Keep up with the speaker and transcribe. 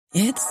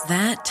It's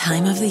that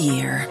time of the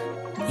year.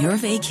 Your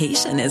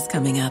vacation is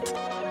coming up.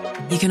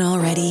 You can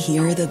already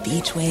hear the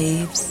beach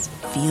waves,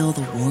 feel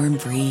the warm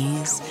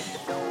breeze,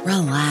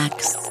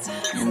 relax,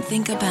 and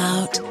think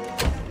about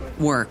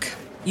work.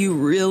 You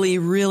really,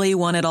 really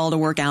want it all to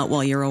work out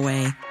while you're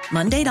away.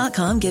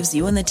 Monday.com gives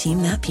you and the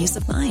team that peace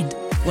of mind.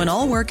 When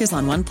all work is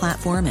on one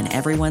platform and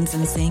everyone's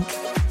in sync,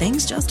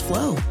 things just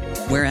flow.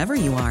 Wherever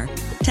you are,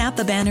 tap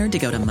the banner to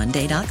go to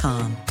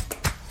Monday.com.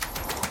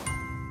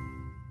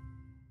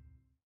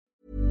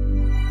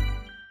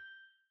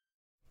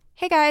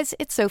 Hey guys,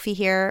 it's Sophie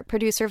here,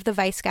 producer of the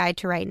Vice Guide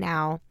to Right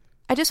Now.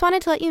 I just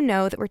wanted to let you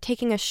know that we're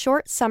taking a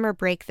short summer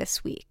break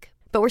this week,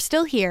 but we're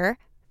still here.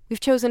 We've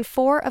chosen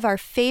 4 of our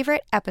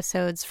favorite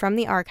episodes from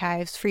the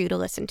archives for you to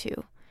listen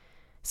to.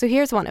 So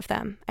here's one of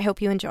them. I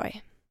hope you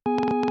enjoy.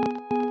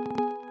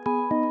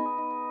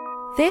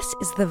 This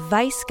is the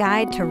Vice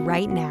Guide to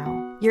Right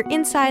Now, your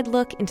inside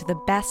look into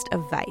the best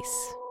of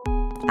Vice.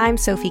 I'm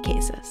Sophie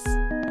Casas.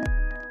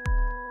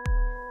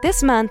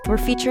 This month, we're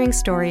featuring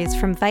stories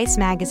from Vice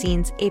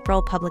Magazine's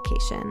April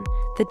publication,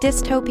 the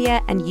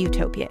Dystopia and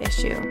Utopia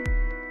issue.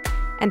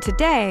 And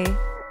today,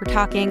 we're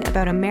talking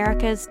about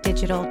America's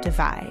digital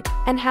divide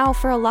and how,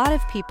 for a lot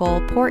of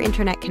people, poor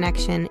internet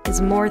connection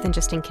is more than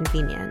just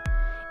inconvenient.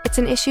 It's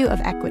an issue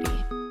of equity.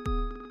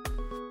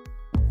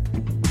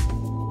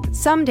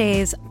 Some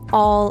days,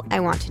 all I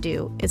want to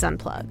do is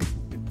unplug.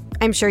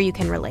 I'm sure you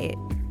can relate.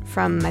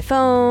 From my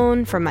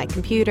phone, from my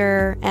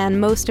computer, and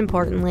most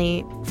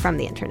importantly, from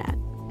the internet.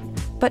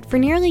 But for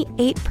nearly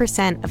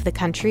 8% of the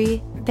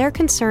country, their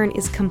concern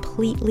is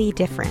completely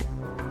different.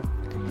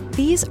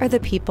 These are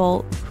the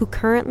people who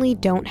currently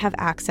don't have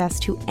access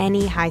to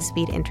any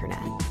high-speed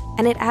internet,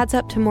 and it adds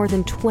up to more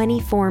than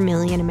 24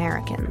 million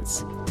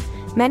Americans.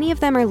 Many of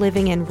them are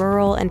living in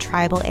rural and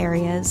tribal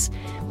areas,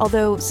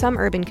 although some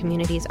urban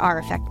communities are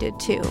affected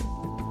too.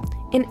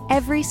 In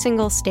every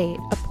single state,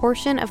 a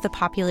portion of the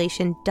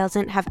population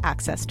doesn't have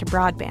access to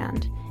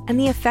broadband, and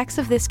the effects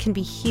of this can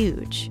be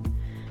huge.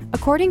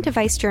 According to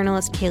Vice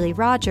journalist Kaylee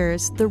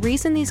Rogers, the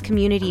reason these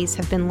communities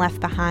have been left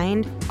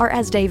behind are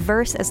as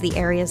diverse as the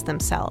areas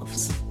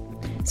themselves.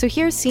 So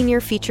here's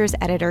senior features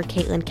editor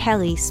Caitlin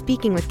Kelly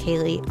speaking with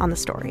Kaylee on the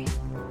story.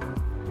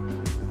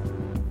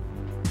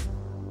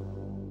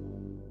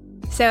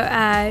 So,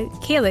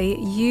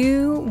 Kaylee,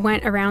 you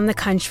went around the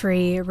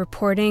country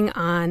reporting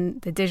on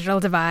the digital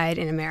divide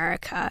in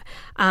America.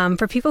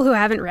 For people who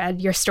haven't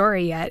read your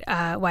story yet,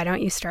 why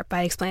don't you start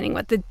by explaining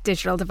what the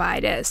digital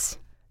divide is?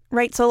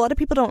 Right. So a lot of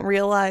people don't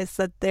realize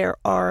that there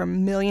are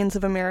millions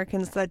of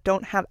Americans that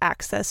don't have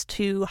access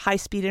to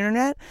high-speed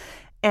internet,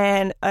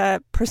 and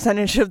a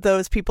percentage of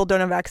those people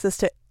don't have access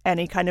to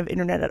any kind of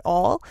internet at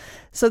all.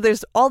 So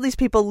there's all these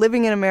people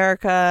living in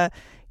America,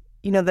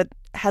 you know, that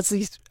has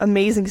these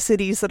amazing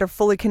cities that are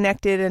fully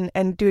connected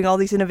and doing all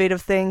these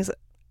innovative things,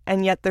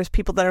 and yet there's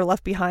people that are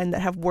left behind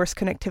that have worse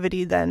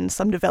connectivity than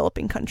some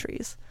developing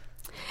countries.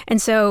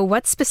 And so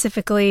what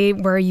specifically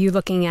were you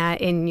looking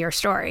at in your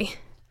story?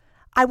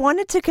 I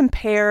wanted to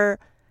compare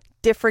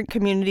different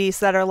communities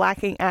that are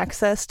lacking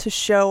access to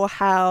show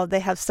how they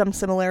have some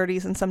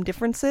similarities and some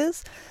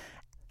differences,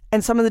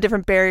 and some of the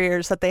different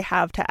barriers that they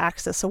have to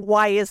access. So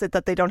why is it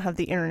that they don't have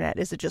the internet?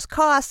 Is it just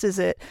cost? Is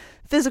it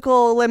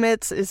physical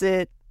limits? Is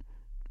it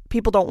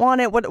people don't want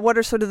it? What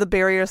are sort of the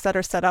barriers that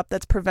are set up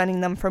that's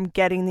preventing them from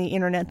getting the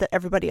internet that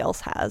everybody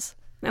else has?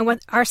 And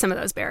what are some of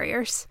those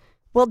barriers?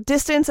 Well,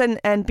 distance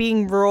and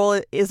being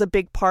rural is a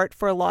big part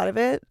for a lot of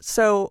it.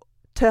 So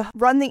to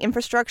run the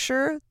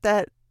infrastructure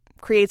that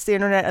creates the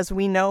internet as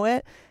we know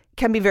it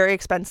can be very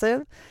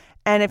expensive.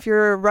 And if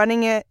you're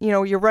running it, you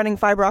know, you're running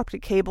fiber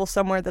optic cable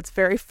somewhere that's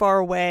very far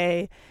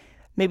away,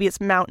 maybe it's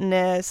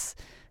mountainous,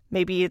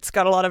 maybe it's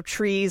got a lot of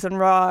trees and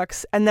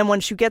rocks, and then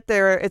once you get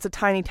there, it's a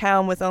tiny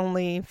town with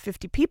only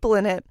 50 people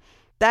in it,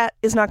 that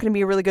is not going to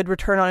be a really good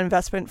return on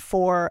investment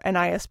for an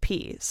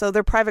ISP. So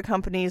they're private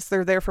companies,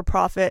 they're there for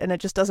profit, and it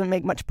just doesn't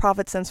make much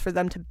profit sense for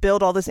them to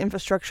build all this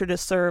infrastructure to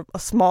serve a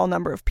small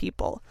number of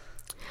people.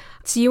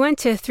 So you went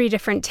to 3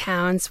 different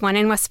towns, one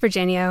in West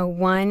Virginia,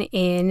 one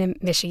in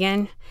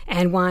Michigan,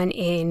 and one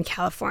in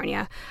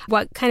California.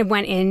 What kind of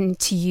went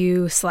into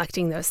you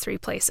selecting those 3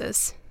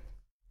 places?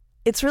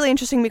 It's really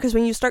interesting because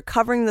when you start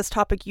covering this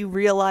topic, you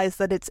realize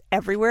that it's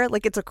everywhere,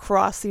 like it's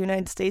across the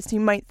United States. You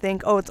might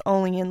think, oh, it's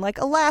only in like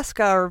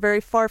Alaska or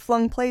very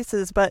far-flung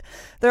places, but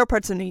there are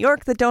parts of New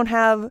York that don't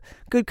have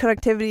good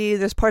connectivity.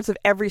 There's parts of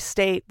every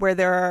state where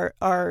there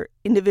are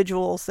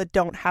individuals that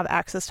don't have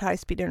access to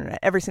high-speed internet,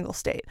 every single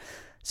state.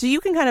 So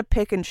you can kind of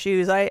pick and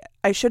choose. I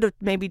should have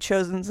maybe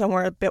chosen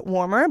somewhere a bit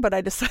warmer, but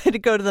I decided to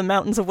go to the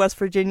mountains of West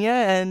Virginia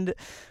and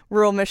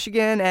rural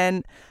Michigan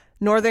and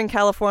Northern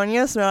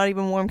California, so not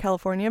even warm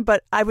California.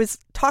 But I was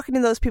talking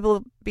to those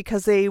people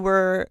because they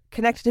were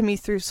connected to me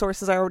through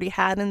sources I already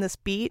had in this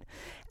beat.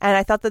 And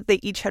I thought that they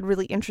each had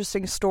really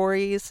interesting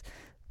stories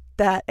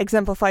that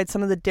exemplified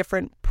some of the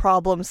different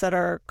problems that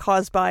are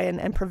caused by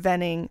and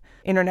preventing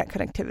internet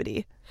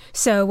connectivity.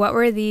 So what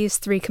were these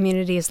 3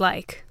 communities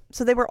like?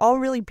 So they were all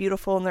really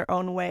beautiful in their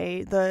own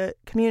way. The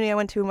community I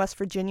went to in West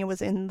Virginia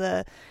was in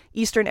the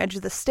eastern edge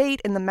of the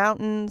state, in the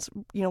mountains,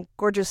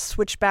 gorgeous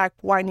switchback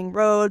winding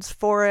roads,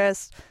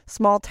 forests,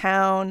 small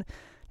town,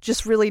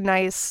 just really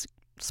nice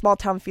small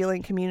town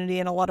feeling community,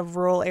 and a lot of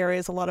rural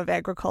areas, a lot of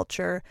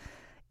agriculture.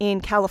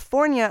 In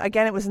California,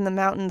 again, it was in the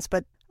mountains,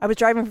 but I was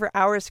driving for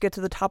hours to get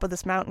to the top of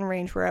this mountain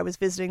range where I was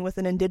visiting with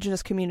an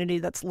indigenous community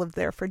that's lived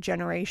there for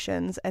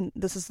generations, and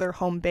this is their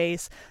home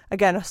base.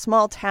 Again, a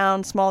small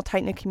town, small,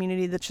 tight-knit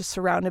community that's just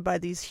surrounded by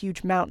these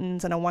huge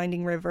mountains and a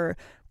winding river.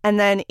 And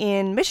then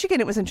in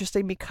Michigan, it was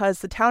interesting because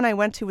the town I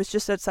went to was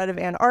just outside of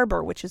Ann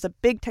Arbor, which is a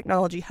big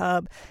technology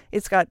hub.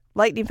 It's got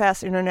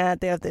lightning-fast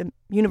internet. They have the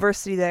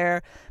university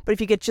there. But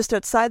if you get just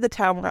outside the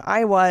town where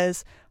I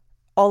was,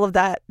 all of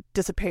that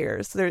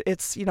disappears.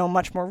 It's,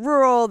 much more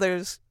rural.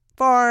 There's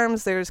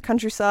farms, there's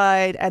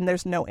countryside, and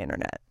there's no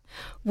internet.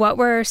 What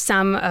were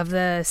some of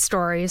the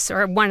stories,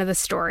 or one of the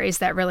stories,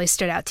 that really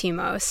stood out to you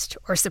most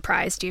or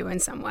surprised you in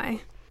some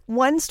way?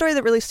 One story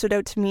that really stood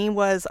out to me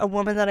was a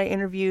woman that I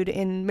interviewed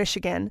in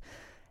Michigan.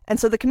 And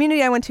so the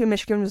community I went to in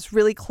Michigan was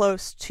really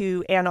close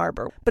to Ann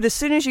Arbor. But as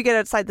soon as you get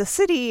outside the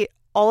city,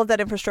 all of that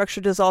infrastructure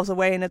dissolves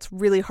away, and it's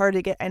really hard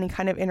to get any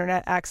kind of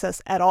internet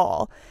access at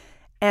all.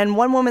 And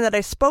one woman that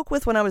I spoke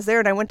with when I was there,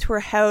 and I went to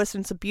her house,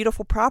 and it's a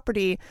beautiful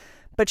property,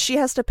 but she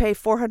has to pay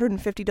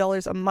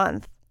 $450 a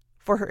month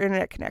for her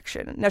internet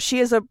connection. Now, she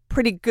has a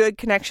pretty good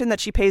connection that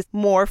she pays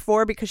more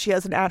for because she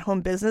has an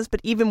at-home business,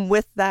 but even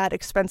with that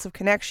expensive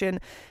connection,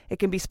 it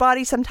can be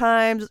spotty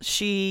sometimes.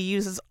 She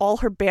uses all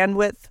her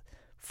bandwidth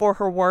for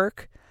her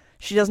work.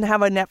 She doesn't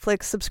have a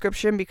Netflix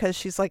subscription because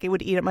she's like, it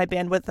would eat at my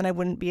bandwidth and I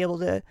wouldn't be able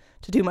to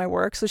do my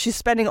work. So she's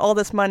spending all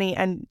this money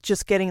and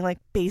just getting like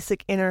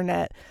basic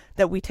internet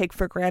that we take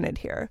for granted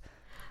here.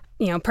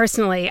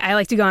 Personally, I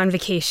like to go on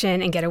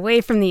vacation and get away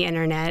from the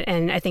internet.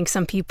 And I think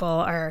some people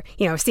are,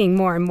 seeing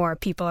more and more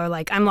people are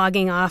like, I'm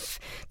logging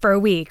off for a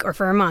week or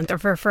for a month or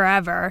for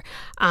forever.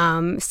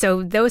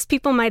 So those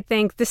people might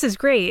think this is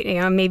great.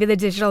 Maybe the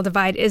digital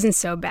divide isn't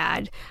so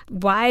bad.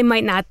 Why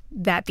might not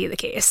that be the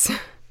case?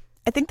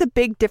 I think the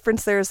big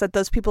difference there is that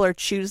those people are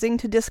choosing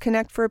to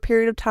disconnect for a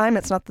period of time.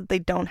 It's not that they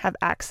don't have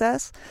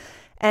access.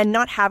 And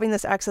not having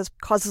this access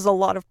causes a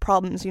lot of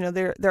problems.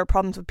 There are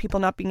problems with people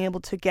not being able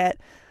to get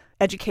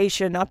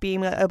education, not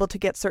being able to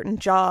get certain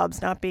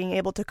jobs, not being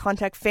able to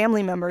contact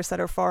family members that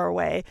are far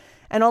away.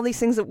 And all these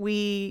things that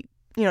we,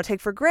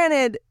 take for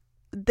granted,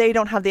 they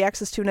don't have the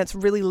access to, and it's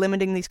really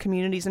limiting these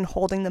communities and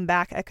holding them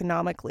back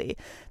economically.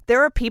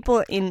 There are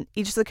people in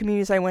each of the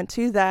communities I went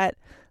to that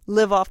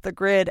live off the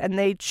grid, and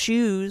they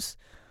choose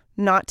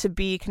not to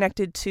be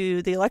connected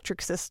to the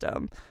electric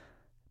system.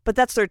 But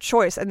that's their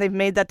choice, and they've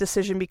made that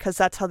decision because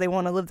that's how they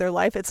want to live their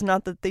life. It's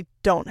not that they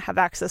don't have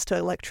access to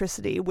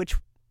electricity, which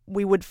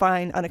we would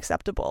find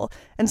unacceptable.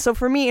 And so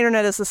for me,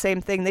 internet is the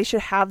same thing. They should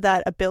have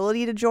that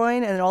ability to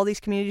join, and all these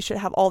communities should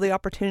have all the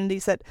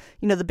opportunities that,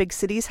 the big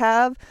cities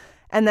have.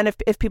 And then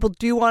if people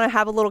do want to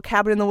have a little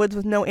cabin in the woods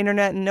with no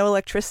internet and no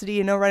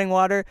electricity and no running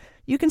water,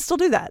 you can still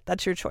do that.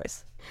 That's your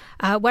choice.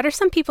 What are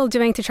some people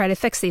doing to try to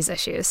fix these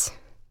issues?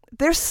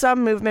 There's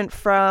some movement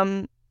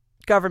from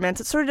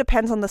governments. It sort of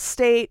depends on the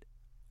state,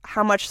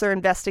 how much they're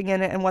investing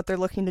in it and what they're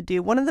looking to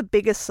do. One of the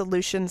biggest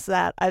solutions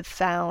that I've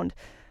found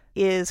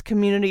is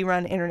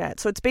community-run internet.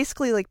 So it's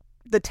basically like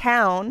the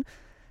town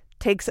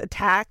takes a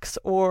tax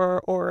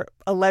or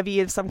a levy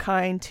of some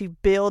kind to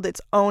build its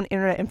own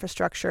internet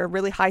infrastructure,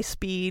 really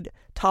high-speed,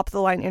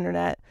 top-of-the-line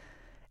internet,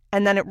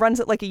 and then it runs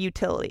it like a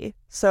utility.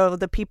 So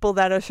the people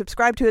that are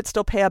subscribed to it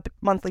still pay a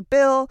monthly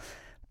bill,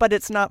 but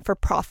it's not for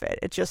profit.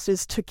 It just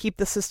is to keep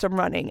the system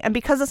running. And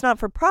because it's not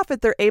for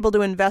profit, they're able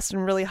to invest in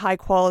really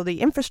high-quality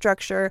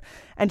infrastructure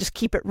and just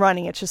keep it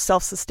running. It's just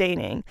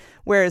self-sustaining.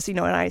 Whereas, an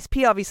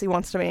ISP obviously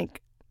wants to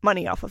make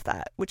money off of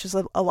that, which is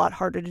a lot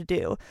harder to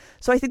do.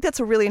 So I think that's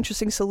a really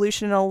interesting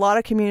solution, and a lot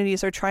of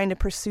communities are trying to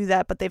pursue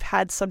that, but they've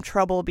had some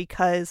trouble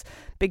because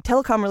Big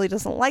Telecom really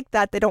doesn't like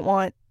that. They don't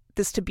want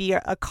this to be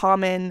a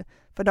common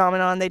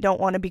phenomenon. They don't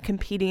want to be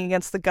competing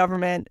against the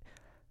government,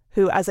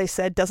 who, as I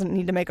said, doesn't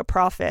need to make a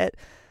profit.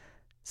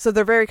 So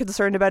they're very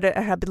concerned about it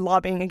and have been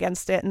lobbying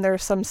against it. And there are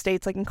some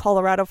states, like in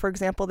Colorado, for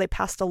example, they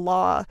passed a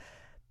law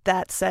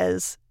that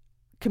says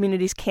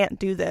communities can't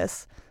do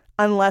this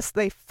unless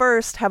they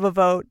first have a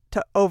vote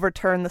to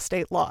overturn the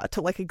state law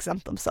to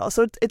exempt themselves.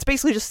 So it's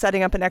basically just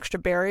setting up an extra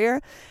barrier.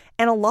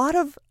 And a lot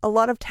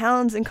of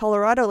towns in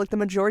Colorado, the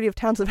majority of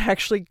towns, have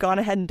actually gone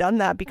ahead and done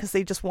that because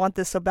they just want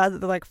this so bad that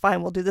they're like,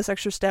 fine, we'll do this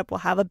extra step. We'll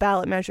have a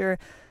ballot measure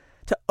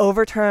to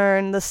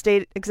overturn the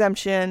state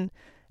exemption,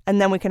 and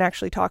then we can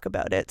actually talk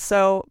about it.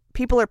 So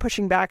people are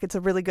pushing back. It's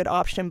a really good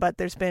option, but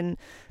there's been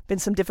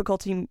some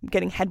difficulty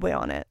getting headway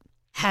on it.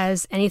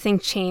 Has anything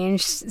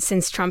changed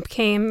since Trump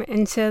came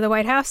into the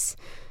White House?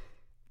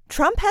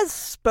 Trump has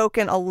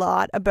spoken a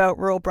lot about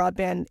rural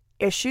broadband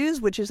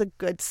issues, which is a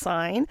good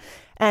sign,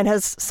 and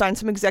has signed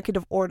some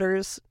executive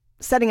orders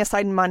setting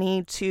aside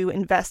money to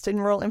invest in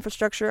rural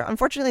infrastructure.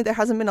 Unfortunately, there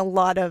hasn't been a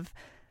lot of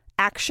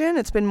action.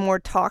 It's been more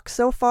talk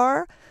so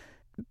far.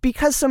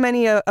 because so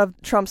many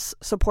of Trump's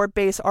support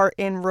base are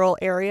in rural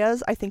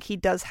areas, I think he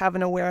does have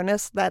an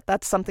awareness that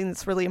that's something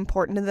that's really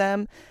important to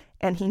them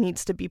and he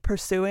needs to be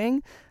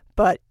pursuing.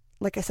 But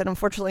like I said,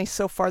 unfortunately,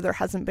 so far there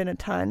hasn't been a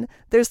ton.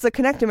 There's the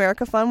Connect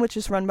America Fund, which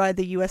is run by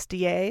the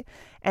USDA,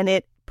 and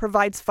it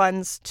provides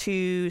funds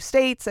to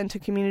states and to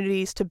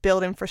communities to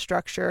build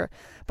infrastructure.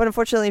 But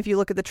unfortunately, if you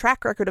look at the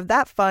track record of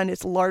that fund,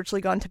 it's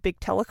largely gone to big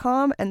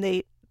telecom, and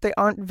they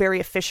aren't very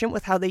efficient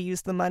with how they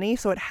use the money,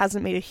 so it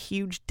hasn't made a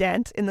huge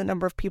dent in the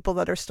number of people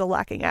that are still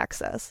lacking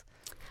access.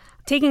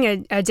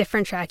 Taking a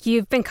different track,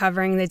 you've been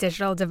covering the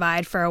digital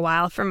divide for a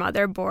while for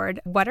Motherboard.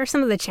 What are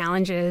some of the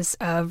challenges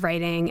of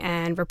writing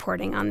and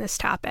reporting on this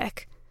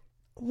topic?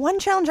 One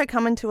challenge I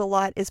come into a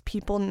lot is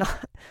people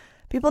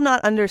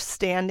not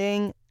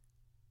understanding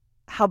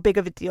how big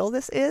of a deal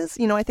this is.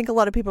 You know, I think a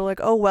lot of people are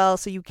like, oh, well,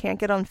 so you can't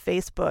get on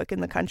Facebook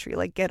in the country,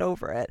 like get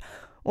over it.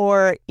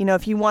 Or, you know,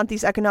 if you want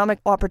these economic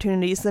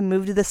opportunities, then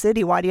move to the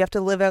city. Why do you have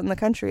to live out in the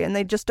country? And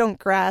they just don't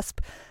grasp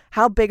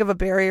how big of a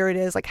barrier it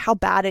is, like how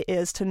bad it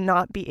is to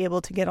not be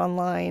able to get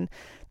online,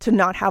 to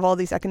not have all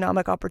these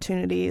economic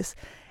opportunities.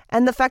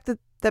 And the fact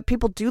that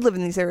people do live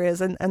in these areas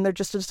and they're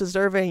just as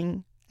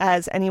deserving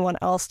as anyone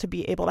else to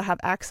be able to have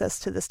access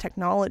to this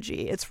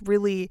technology. It's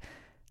really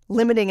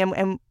limiting,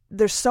 and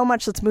there's so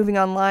much that's moving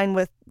online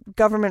with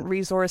government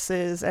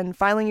resources and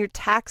filing your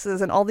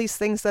taxes and all these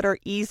things that are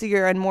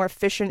easier and more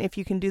efficient if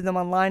you can do them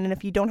online. And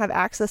if you don't have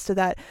access to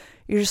that,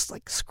 you're just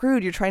like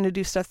screwed. You're trying to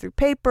do stuff through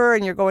paper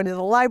and you're going to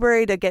the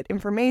library to get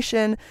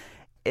information.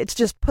 It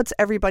just puts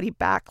everybody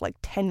back like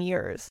 10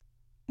 years.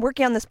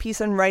 Working on this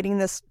piece and writing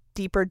this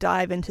deeper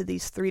dive into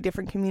these 3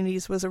 different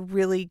communities was a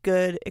really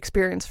good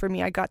experience for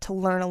me. I got to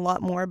learn a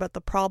lot more about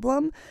the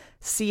problem,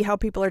 see how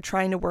people are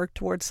trying to work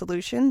towards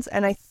solutions,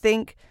 and I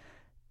think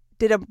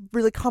did a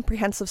really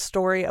comprehensive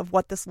story of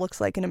what this looks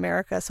like in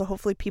America. So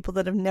hopefully people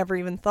that have never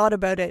even thought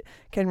about it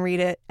can read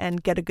it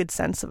and get a good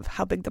sense of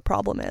how big the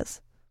problem is.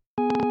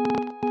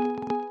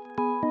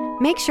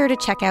 Make sure to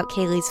check out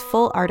Kaylee's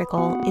full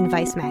article in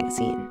Vice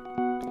magazine.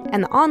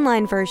 And the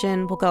online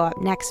version will go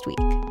up next week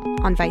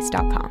on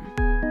Vice.com.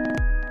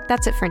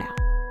 That's it for now.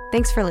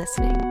 Thanks for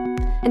listening.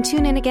 And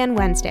tune in again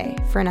Wednesday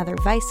for another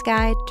Vice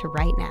Guide to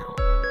Right Now.